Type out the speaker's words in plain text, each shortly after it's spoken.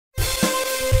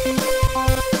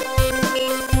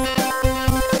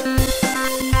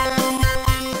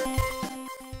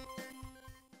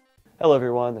Hello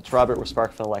everyone, it's Robert with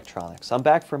SparkFun Electronics. I'm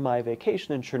back from my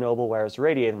vacation in Chernobyl where I was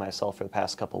radiating myself for the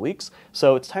past couple weeks,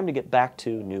 so it's time to get back to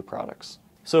new products.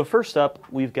 So first up,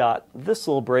 we've got this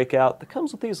little breakout that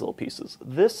comes with these little pieces.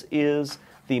 This is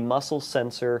the Muscle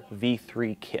Sensor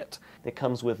V3 kit. It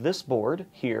comes with this board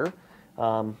here.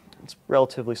 It's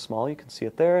relatively small, you can see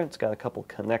it there. It's got a couple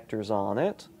connectors on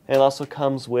it. And it also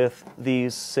comes with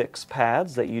these 6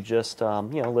 pads that you just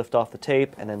lift off the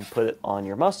tape and then put it on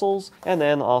your muscles. And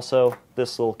then also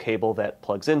this little cable that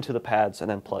plugs into the pads and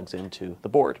then plugs into the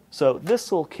board. So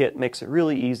this little kit makes it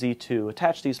really easy to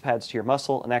attach these pads to your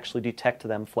muscle and actually detect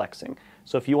them flexing.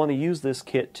 So if you want to use this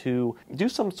kit to do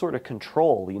some sort of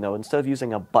control, instead of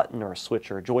using a button or a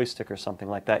switch or a joystick or something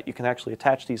like that, you can actually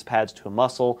attach these pads to a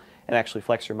muscle and actually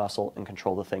flex your muscle and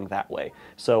control the thing that way.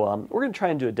 So we're going to try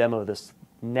and do a demo of this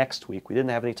next week. We didn't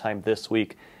have any time this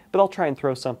week, but I'll try and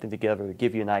throw something together to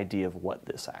give you an idea of what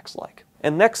this acts like.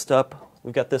 And next up,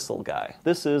 we've got this little guy.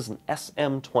 This is an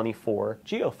SM24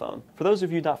 geophone. For those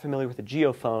of you not familiar with a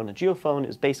geophone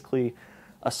is basically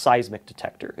a seismic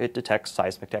detector. It detects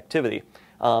seismic activity.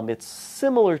 It's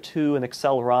similar to an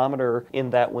accelerometer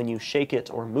in that when you shake it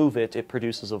or move it, it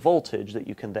produces a voltage that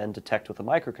you can then detect with a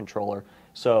microcontroller.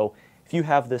 So if you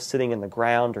have this sitting in the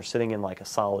ground or sitting in like a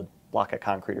solid block of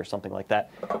concrete or something like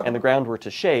that, and the ground were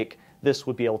to shake, this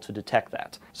would be able to detect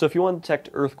that. So if you want to detect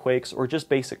earthquakes or just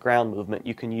basic ground movement,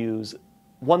 you can use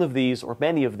one of these or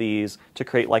many of these to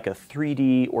create like a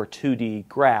 3D or 2D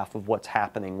graph of what's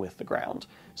happening with the ground.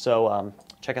 So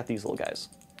check out these little guys.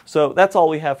 So that's all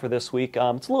we have for this week.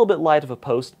 It's a little bit light of a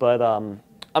post, but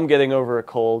I'm getting over a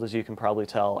cold, as you can probably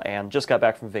tell, and just got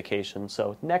back from vacation.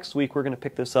 So next week we're going to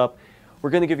pick this up. We're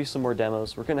going to give you some more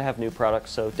demos. We're going to have new products,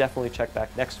 so definitely check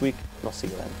back next week, and I'll see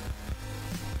you then.